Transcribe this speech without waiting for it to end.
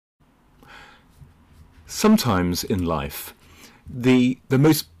Sometimes in life, the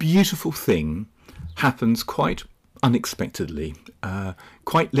most beautiful thing happens quite unexpectedly,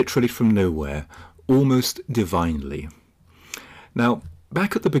 quite literally from nowhere, almost divinely. Now,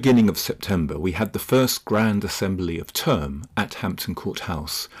 back at the beginning of September, we had the first grand assembly of term at Hampton Court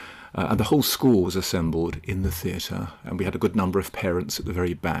House, and the whole school was assembled in the theatre, and we had a good number of parents at the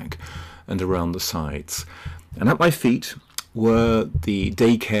very back and around the sides. And at my feet were the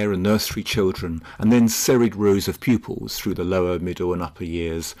daycare and nursery children, and then serried rows of pupils through the lower, middle and upper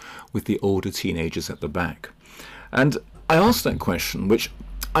years, with the older teenagers at the back. And I asked that question, which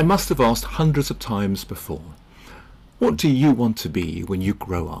I must have asked hundreds of times before. What do you want to be when you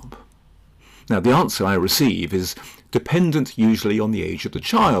grow up? Now, the answer I receive is dependent usually on the age of the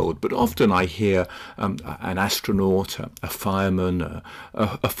child, but often I hear an astronaut, a fireman,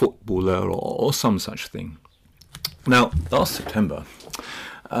 a footballer, or some such thing. Now, last September,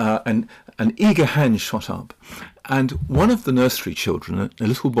 an eager hand shot up, and one of the nursery children, a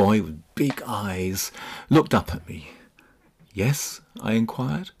little boy with big eyes, looked up at me. "Yes?" I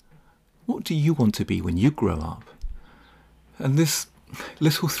inquired. "What do you want to be when you grow up?" And this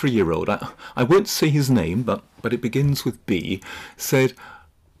little 3-year-old, I won't say his name, but it begins with B, said,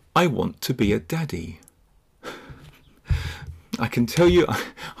 "I want to be a daddy." I can tell you,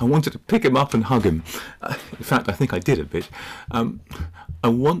 I wanted to pick him up and hug him. In fact, I think I did a bit. I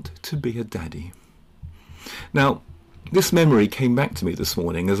want to be a daddy. Now, this memory came back to me this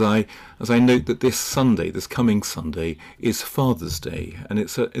morning as I note that this Sunday, this coming Sunday, is Father's Day, and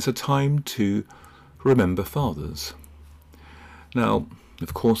it's a time to remember fathers. Now,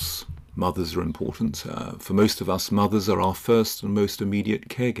 of course, mothers are important. For most of us, mothers are our first and most immediate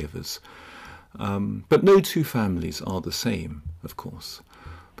caregivers. But no two families are the same, of course.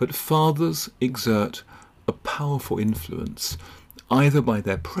 But fathers exert a powerful influence, either by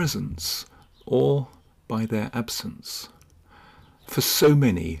their presence or by their absence. For so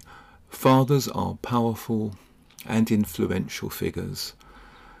many, fathers are powerful and influential figures.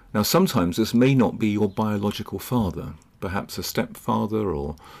 Now, sometimes this may not be your biological father, perhaps a stepfather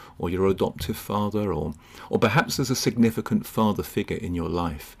or your adoptive father, or perhaps there's a significant father figure in your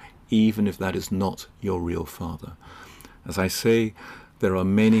life, even if that is not your real father. As I say, there are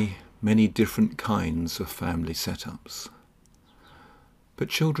many, many different kinds of family setups. But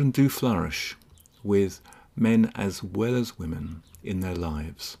children do flourish with men as well as women in their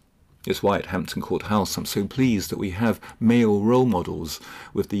lives. It's why at Hampton Court House I'm so pleased that we have male role models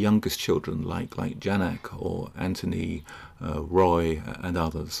with the youngest children like Janak or Anthony, Roy and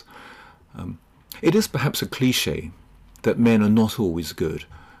others. It is perhaps a cliche that men are not always good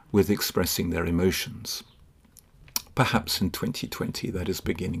with expressing their emotions. Perhaps in 2020 that is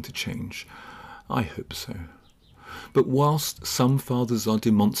beginning to change. I hope so. But whilst some fathers are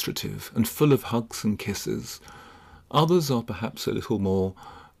demonstrative and full of hugs and kisses, others are perhaps a little more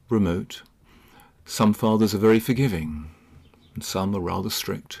remote. Some fathers are very forgiving, and some are rather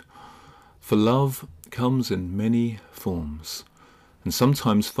strict. For love comes in many forms, and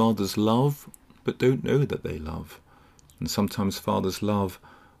sometimes fathers love but don't know that they love, and sometimes fathers love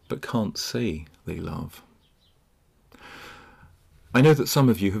but can't say they love. I know that some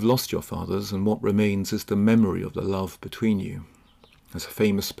of you have lost your fathers, and what remains is the memory of the love between you. As a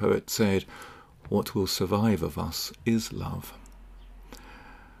famous poet said, "What will survive of us is love."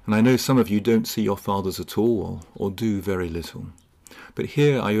 And I know some of you don't see your fathers at all, or do very little. But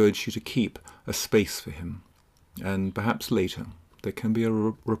here I urge you to keep a space for him, and perhaps later there can be a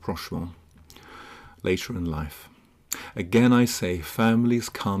rapprochement later in life. Again I say, families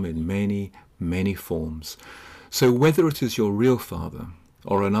come in many, many forms. So whether it is your real father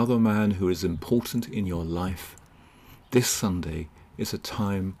or another man who is important in your life, this Sunday is a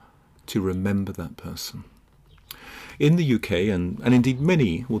time to remember that person. In the UK, and indeed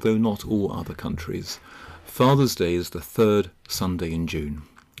many, although not all other countries, Father's Day is the third Sunday in June.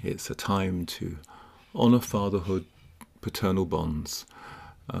 It's a time to honour fatherhood, paternal bonds,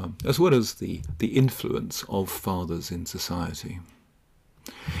 as well as the influence of fathers in society.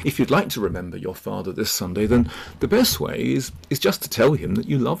 If you'd like to remember your father this Sunday, then the best way is just to tell him that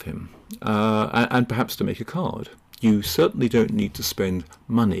you love him, and perhaps to make a card. You certainly don't need to spend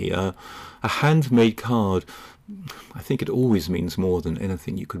money. A handmade card, I think it always means more than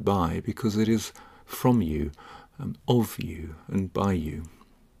anything you could buy, because it is from you, of you, and by you.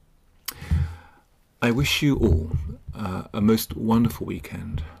 I wish you all a most wonderful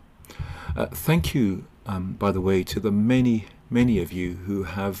weekend. Thank you, by the way, to the many, many of you who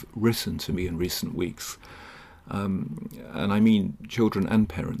have written to me in recent weeks. And I mean children and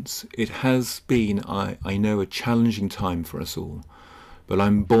parents. It has been, I know, a challenging time for us all. but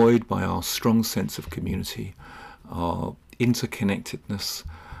I'm buoyed by our strong sense of community, our interconnectedness,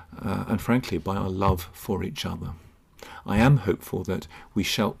 and frankly by our love for each other. I am hopeful that we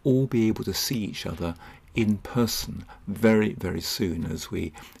shall all be able to see each other in person very, very soon as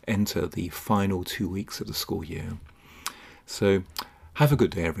we enter the final 2 weeks of the school year. So have a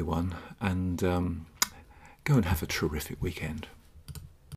good day, everyone, and go and have a terrific weekend.